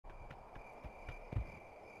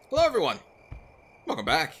Hello everyone! Welcome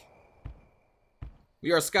back.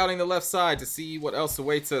 We are scouting the left side to see what else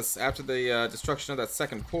awaits us after the destruction of that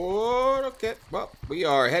second port. Okay, well, we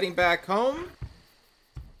are heading back home.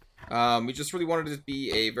 We just really wanted it to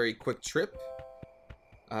be a very quick trip.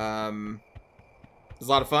 It was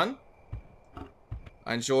a lot of fun.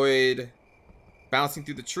 I enjoyed bouncing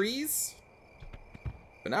through the trees.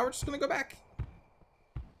 But now we're just gonna go back.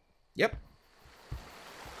 Yep.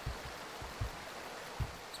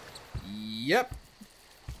 Yep.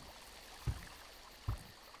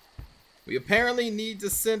 We apparently need to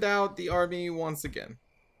send out the army once again.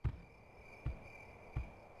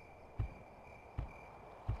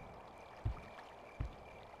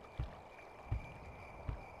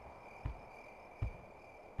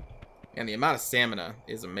 And the amount of stamina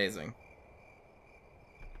is amazing.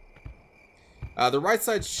 The right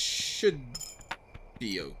side should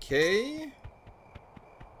be okay.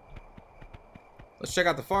 Let's check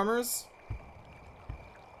out the farmers.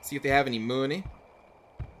 See if they have any money.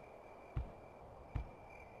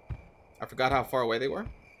 I forgot how far away they were.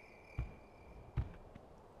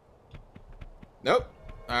 Nope.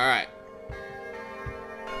 Alright.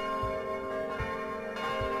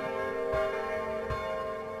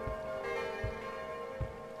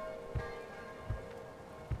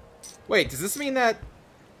 Wait, does this mean that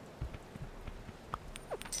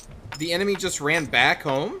the enemy just ran back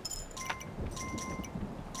home?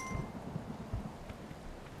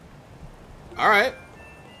 Alright.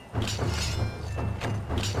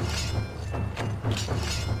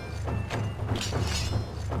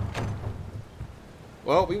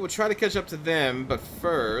 Well, we will try to catch up to them, but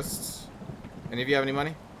first... Any of you have any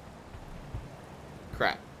money?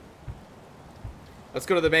 Crap. Let's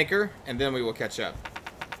go to the banker, and then we will catch up.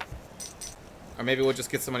 Or maybe we'll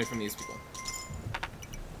just get some money from these people.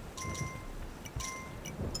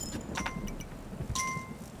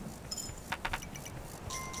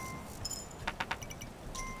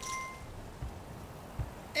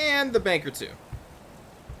 And the banker too.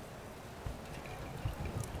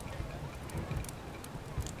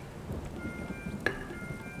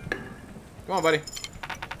 Come on, buddy.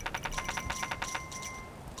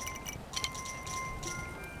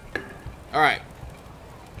 All right.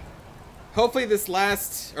 Hopefully this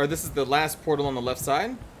is the last portal on the left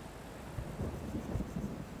side.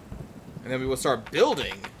 And then we will start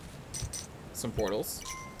building some portals.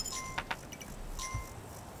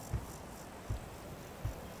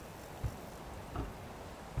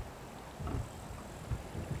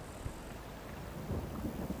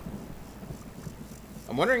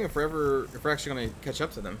 I'm wondering if we're actually going to catch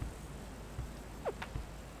up to them.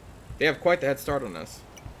 They have quite the head start on us.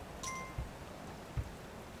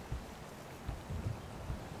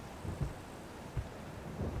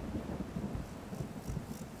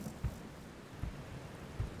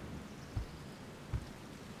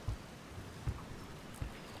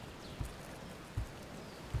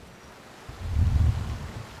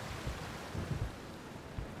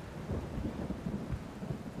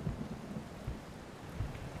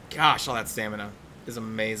 Gosh, all that stamina is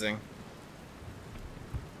amazing.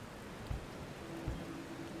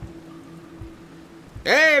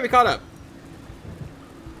 Hey, we caught up.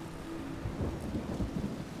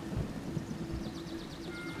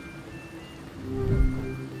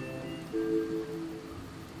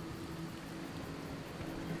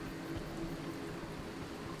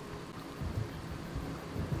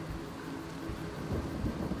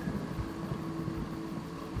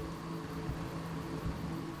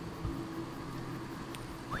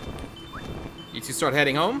 You two start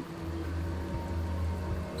heading home.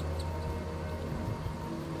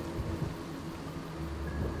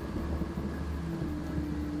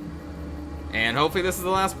 And hopefully this is the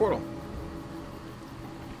last portal.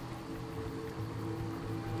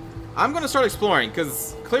 I'm going to start exploring,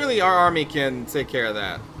 because clearly our army can take care of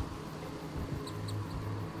that.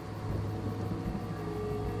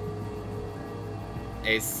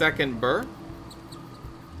 A second burr.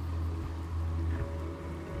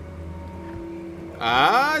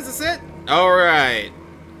 Is this it? Alright.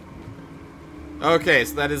 Okay,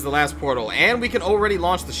 so that is the last portal. And we can already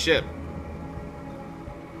launch the ship.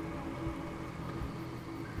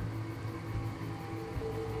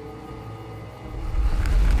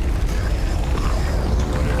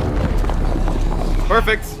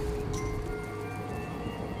 Perfect.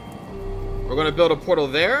 We're going to build a portal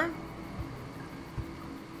there.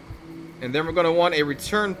 And then we're going to want a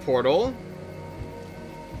return portal.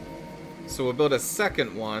 So we'll build a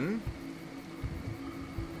second one.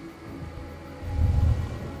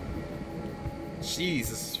 Jeez,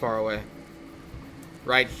 this is far away.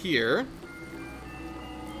 Right here.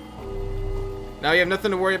 Now you have nothing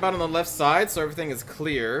to worry about on the left side, so everything is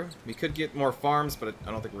clear. We could get more farms, but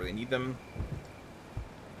I don't think we really need them.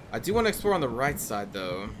 I do want to explore on the right side,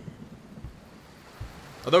 though.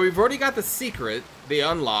 Although we've already got the secret, the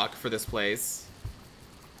unlock for this place.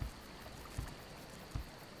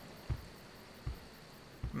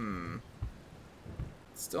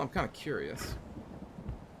 Still, I'm kind of curious.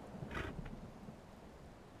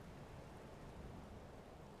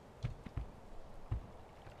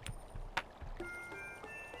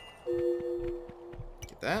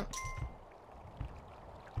 Get that.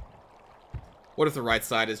 What if the right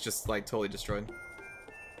side is just, like, totally destroyed?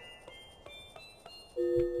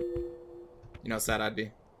 You know how sad I'd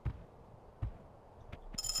be.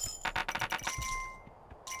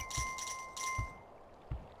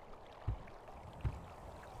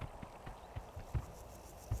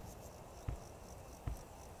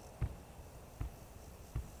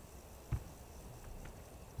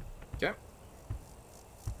 Okay.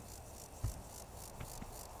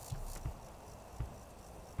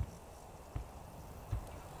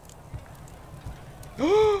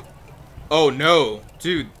 Oh no,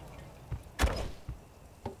 dude.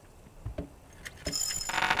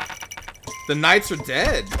 The knights are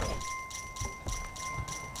dead.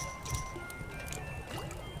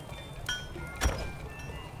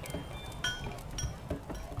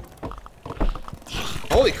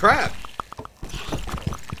 Holy crap.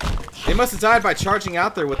 They must have died by charging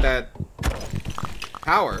out there with that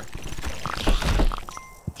power.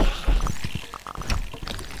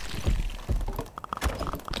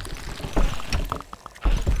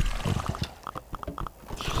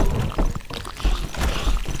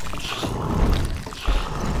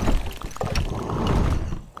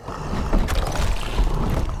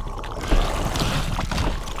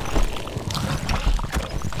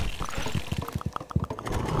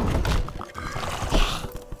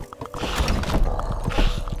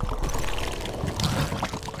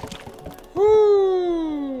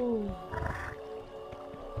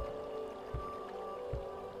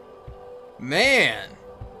 Man,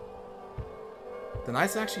 the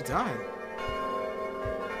knights actually died.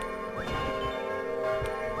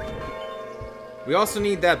 We also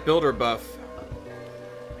need that builder buff.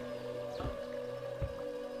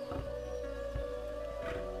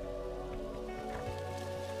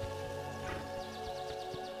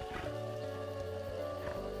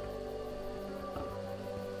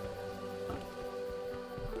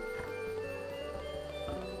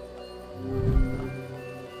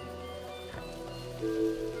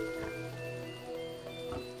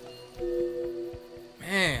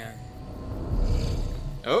 Man.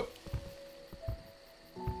 Oh.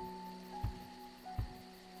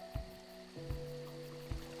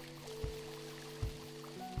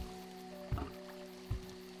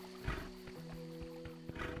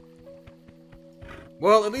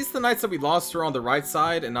 Well, at least the knights that we lost were on the right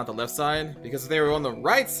side and not the left side. Because if they were on the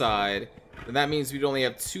right side, then that means we'd only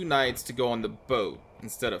have 2 knights to go on the boat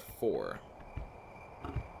instead of 4.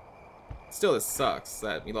 Still, this sucks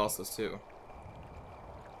that we lost those 2.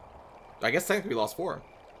 I guess technically we lost 4.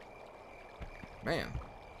 Man.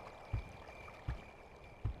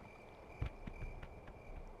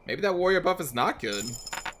 Maybe that warrior buff is not good.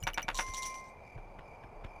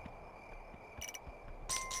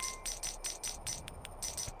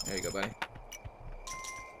 There you go, buddy.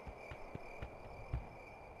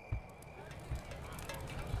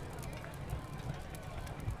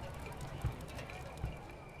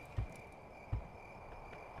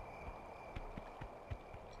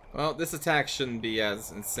 Well, this attack shouldn't be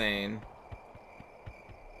as insane.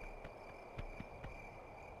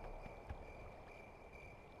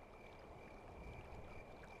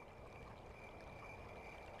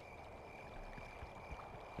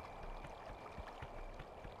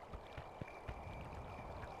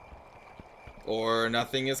 Or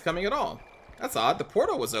nothing is coming at all. That's odd. The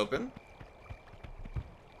portal was open.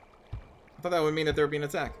 I thought that would mean that there would be an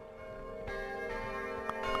attack.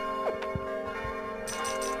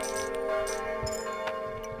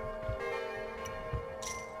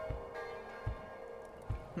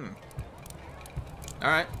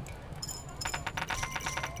 Alright.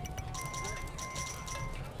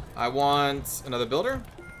 I want another builder.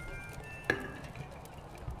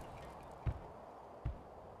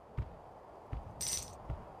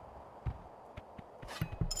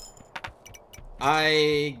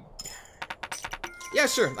 Yeah,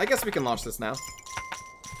 sure. I guess we can launch this now.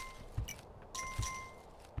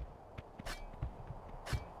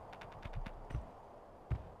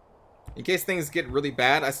 In case things get really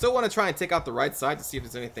bad, I still want to try and take out the right side to see if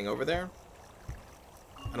there's anything over there.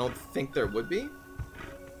 I don't think there would be.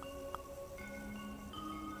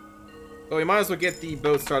 Well, we might as well get the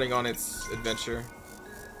boat starting on its adventure.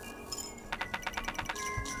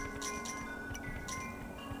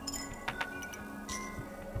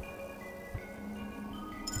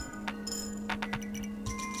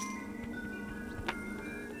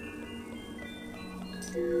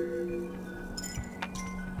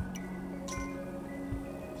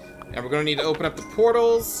 And we're going to need to open up the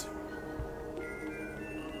portals.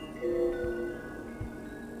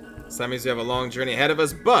 So that means we have a long journey ahead of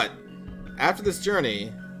us, but after this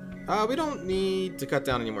journey, we don't need to cut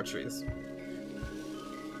down any more trees.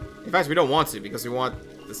 In fact, we don't want to because we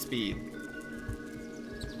want the speed.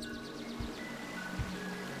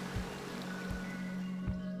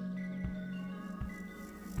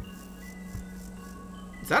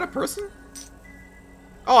 Is that a person?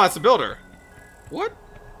 Oh, that's a builder. What?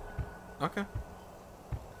 Okay.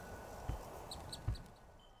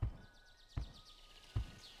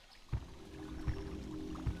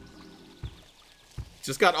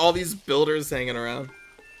 Just got all these builders hanging around.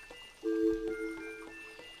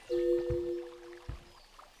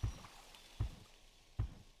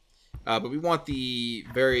 But we want the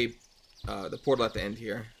the portal at the end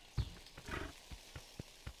here.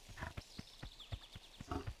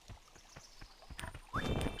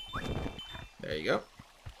 There you go.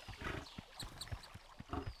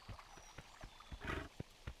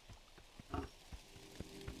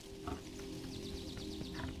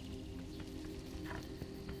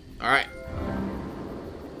 All right.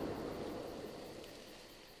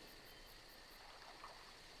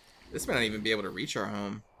 This may not even be able to reach our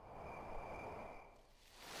home.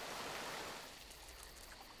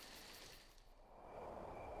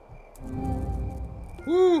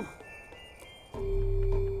 Woo!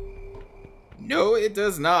 No, it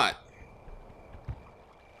does not.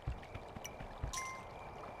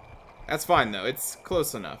 That's fine, though. It's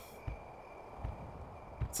close enough.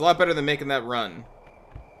 It's a lot better than making that run.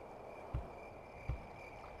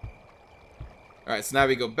 Alright, so now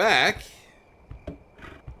we go back. I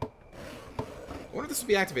wonder if this will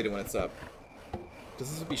be activated when it's up. Because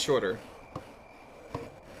this will be shorter.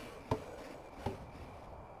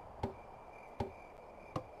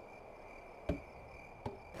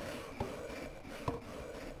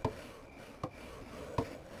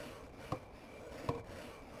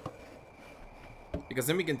 Because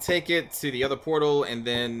then we can take it to the other portal and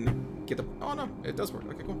then get the... Oh, no. It does work.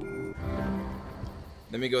 Okay, cool.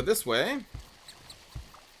 Then we go this way.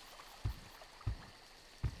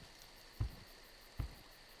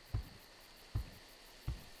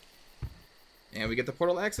 And we get the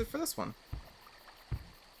portal exit for this one.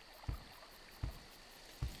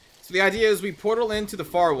 So the idea is we portal into the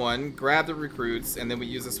far one, grab the recruits, and then we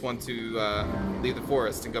use this one to leave the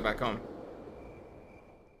forest and go back home.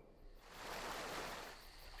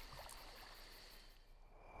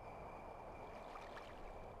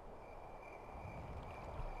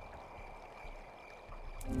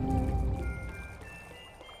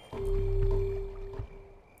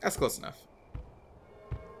 That's close enough.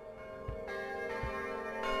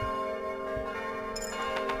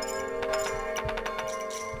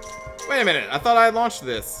 Wait a minute, I thought I had launched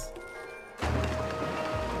this.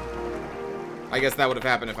 I guess that would have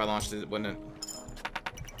happened if I launched it, wouldn't it?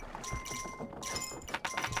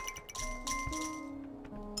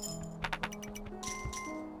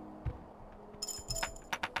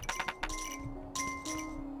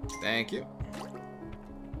 Thank you.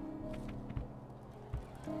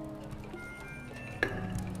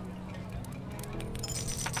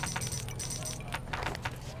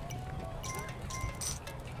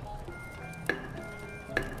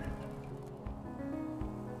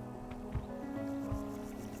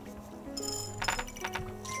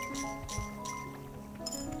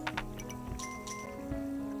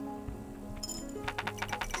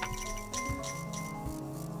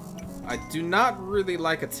 I do not really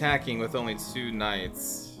like attacking with only 2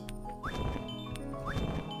 knights.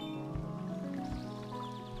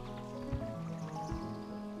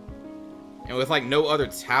 And with like no other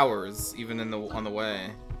towers even on the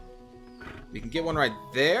way. We can get one right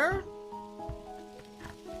there.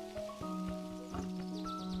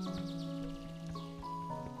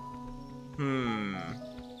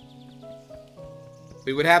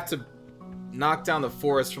 We would have to knock down the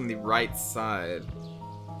forest from the right side.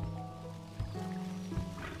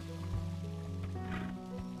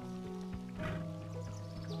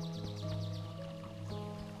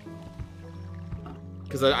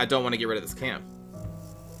 Because I don't want to get rid of this camp.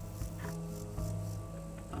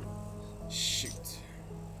 Shoot.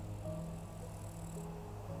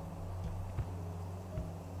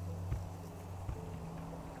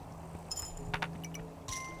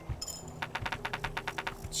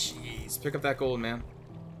 Jeez. Just pick up that gold, man.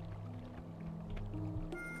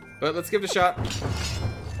 But let's give it a shot.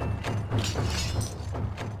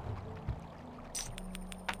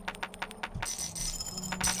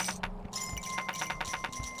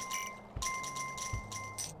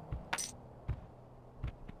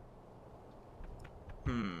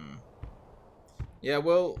 Yeah,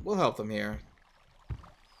 we'll help them here.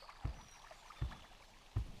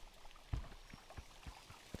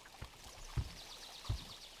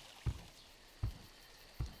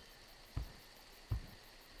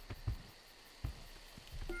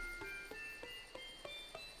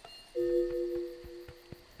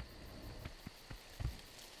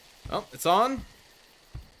 Oh, it's on.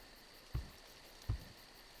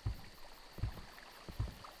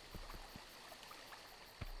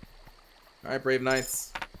 Alright, brave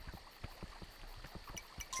knights.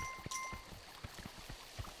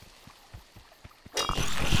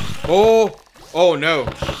 Oh! Oh no.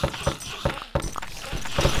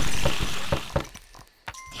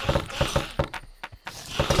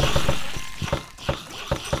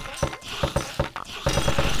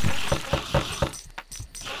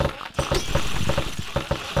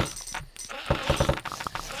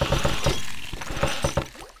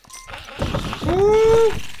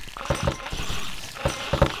 Woo!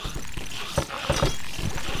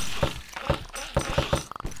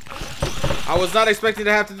 I was not expecting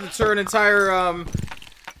to have to deter an entire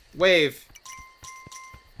wave,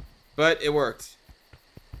 but it worked.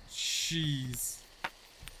 Jeez.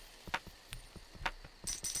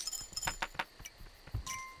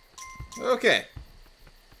 Okay.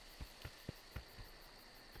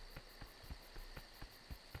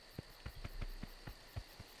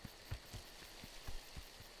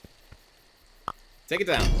 Take it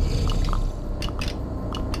down.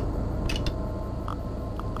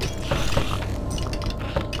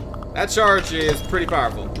 That charge is pretty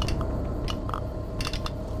powerful.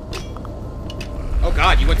 Oh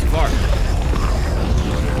god, you went too far.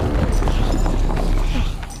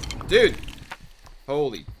 Dude.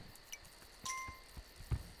 Holy.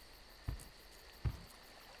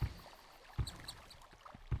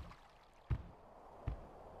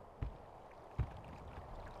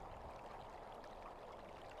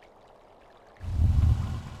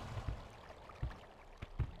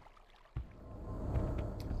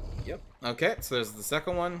 Yep. Okay, so there's the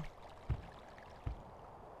second one.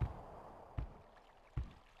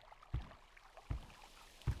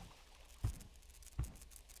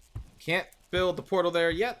 Can't build the portal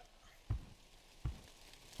there yet.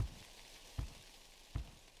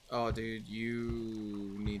 Oh, dude,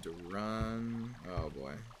 you need to run. Oh,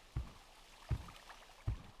 boy.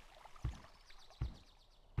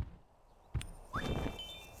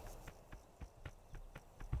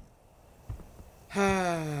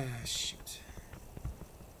 Ah, shoot.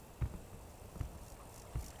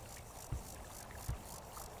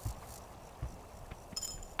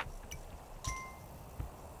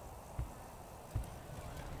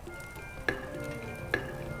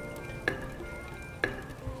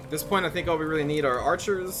 At this point, I think all we really need are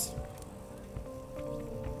archers.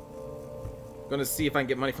 Gonna see if I can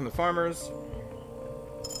get money from the farmers.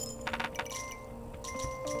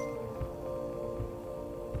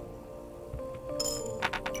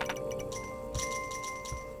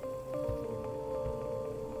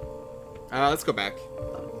 Let's go back.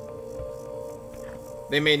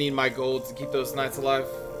 They may need my gold to keep those knights alive.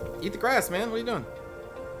 Eat the grass, man. What are you doing?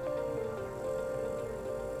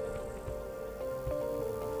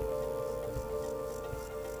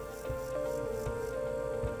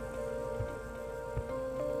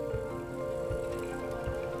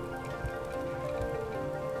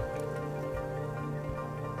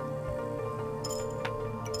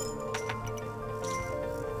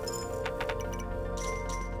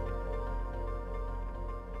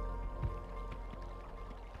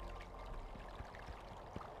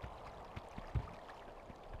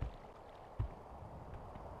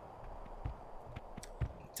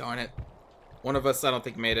 Darn it. One of us, I don't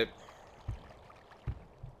think, made it.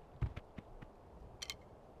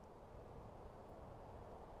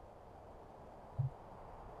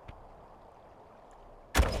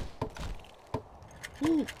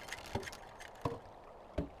 Woo.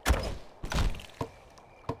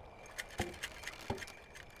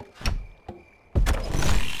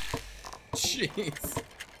 Jeez.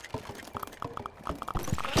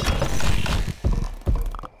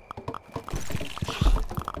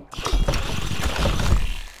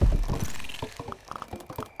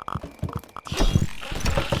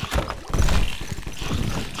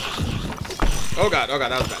 Oh god,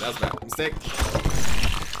 that was bad, that was bad. Mistake.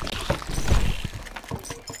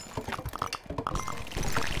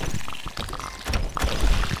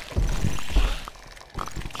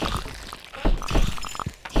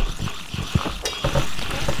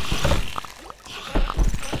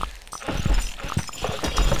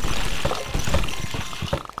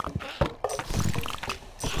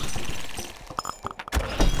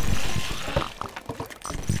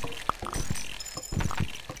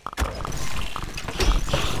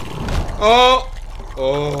 Oh!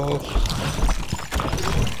 Oh.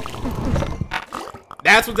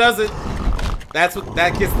 That's what does it.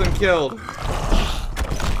 That gets them killed.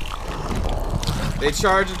 They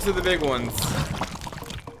charge into the big ones.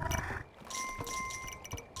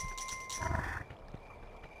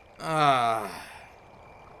 Ah.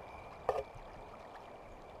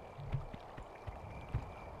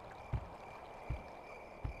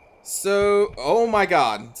 So, oh my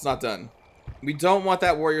god, it's not done. We don't want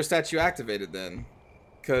that warrior statue activated then.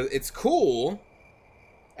 Because it's cool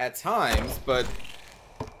at times, but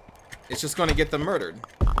it's just going to get them murdered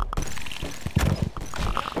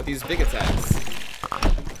with these big attacks.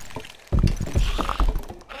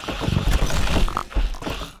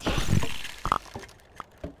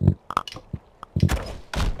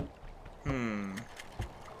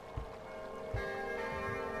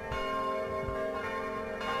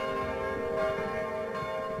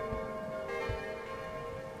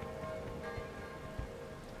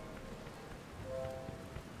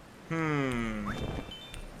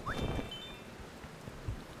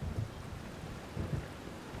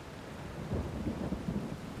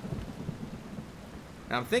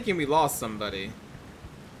 Now I'm thinking we lost somebody.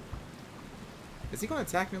 Is he going to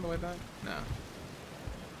attack me on the way back? No.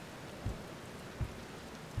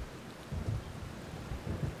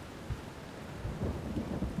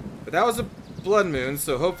 But that was a blood moon,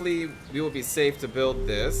 so hopefully we will be safe to build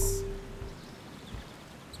this.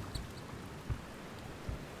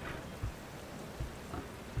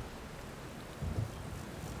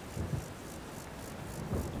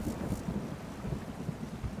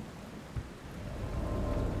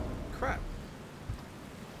 Crap.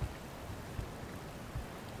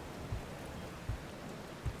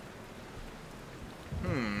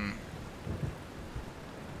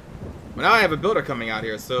 Well, now I have a builder coming out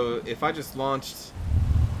here, so if I just launched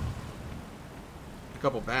a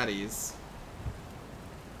couple baddies.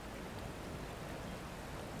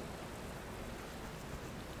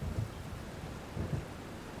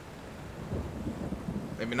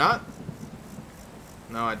 Maybe not?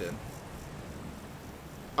 No, I did.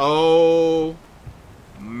 Oh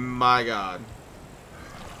my god.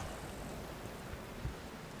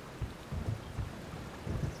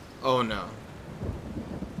 Oh no.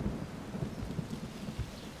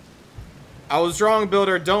 I was wrong,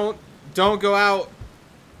 builder. Don't go out.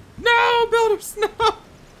 No, builders, no.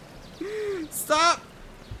 Stop.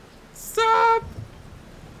 Stop.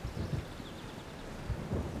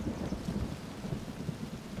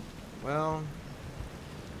 Well,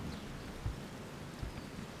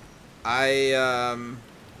 I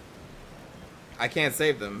can't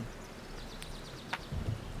save them.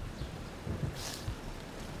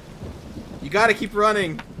 You gotta keep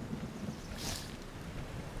running.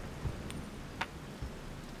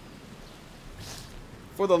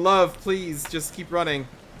 For the love, please, just keep running.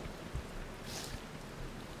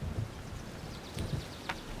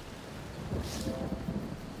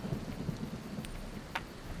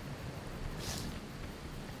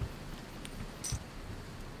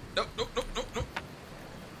 Nope, nope, nope, nope, nope.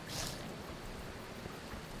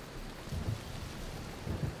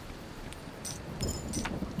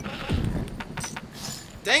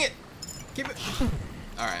 Dang it! Keep it.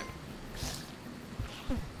 Alright.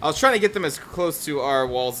 I was trying to get them as close to our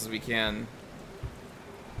walls as we can.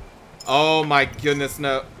 Oh my goodness,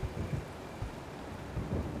 no.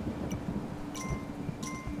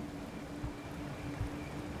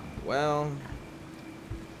 Well.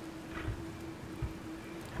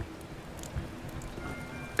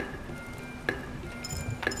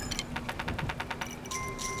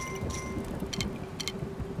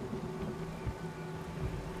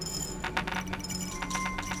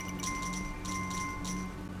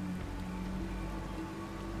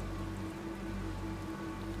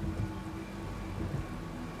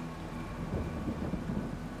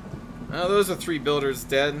 Oh, those are 3 builders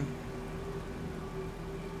dead.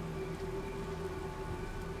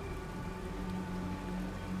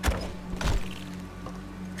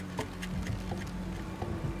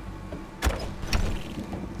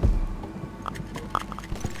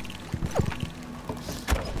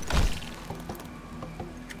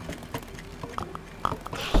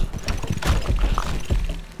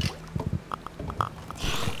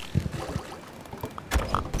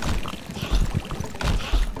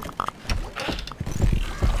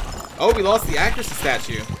 Oh, we lost the accuracy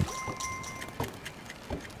statue.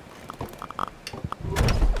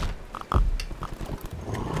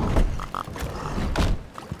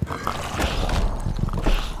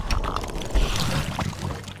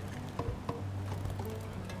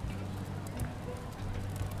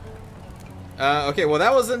 Okay, well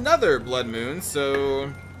that was another blood moon,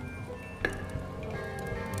 so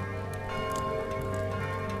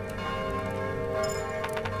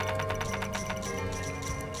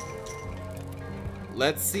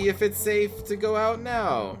let's see if it's safe to go out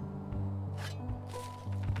now.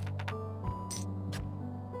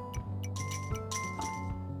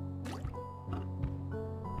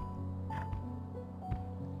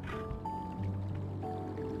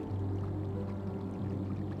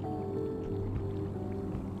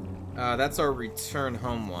 That's our return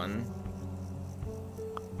home one.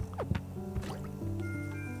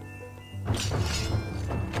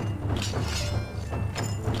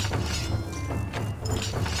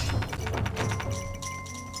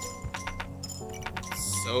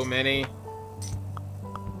 So many.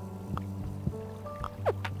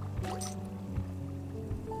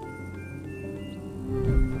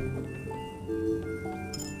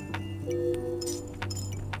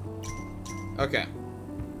 Okay.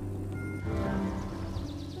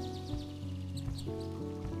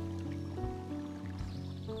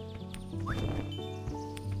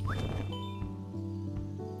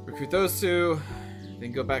 Recruit those two,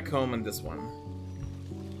 then go back home on this one.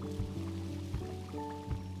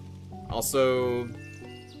 Also,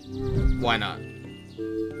 why not?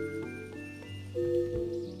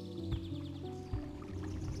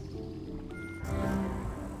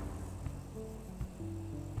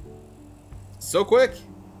 So quick!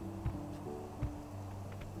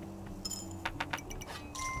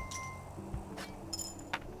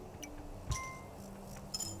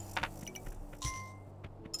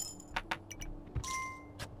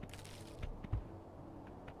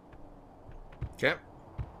 Okay.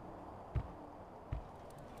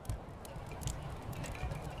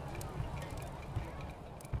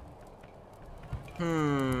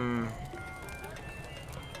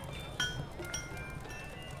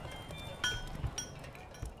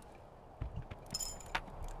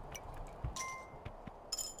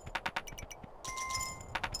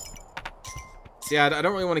 Yeah, I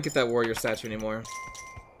don't really want to get that warrior statue anymore.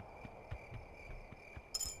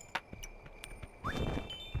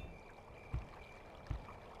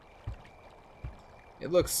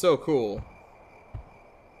 It looks so cool.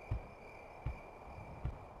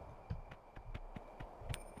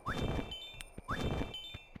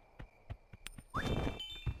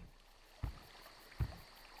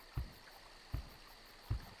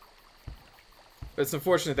 But it's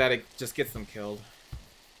unfortunate that it just gets them killed.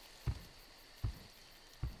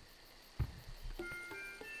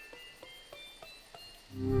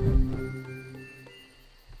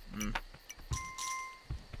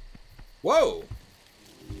 Whoa!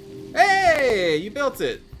 Hey! You built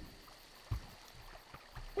it!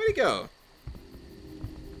 Where'd he go?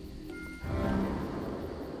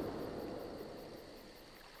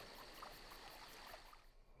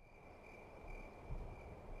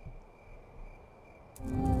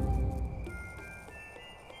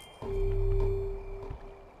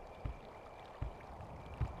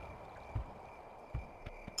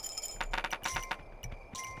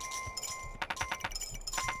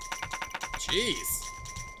 Jeez.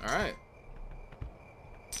 Alright.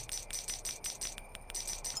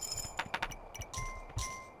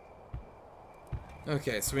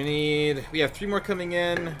 Okay, so we have 3 more coming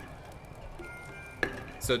in.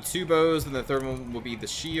 So 2 bows, and the third one will be the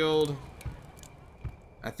shield.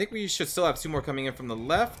 I think we should still have 2 more coming in from the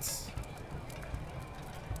left.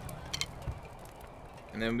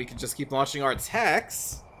 And then we can just keep launching our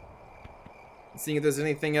attacks. And seeing if there's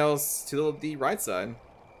anything else to the right side.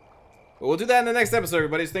 But we'll do that in the next episode,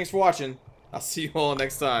 everybody. So thanks for watching. I'll see you all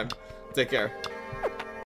next time. Take care.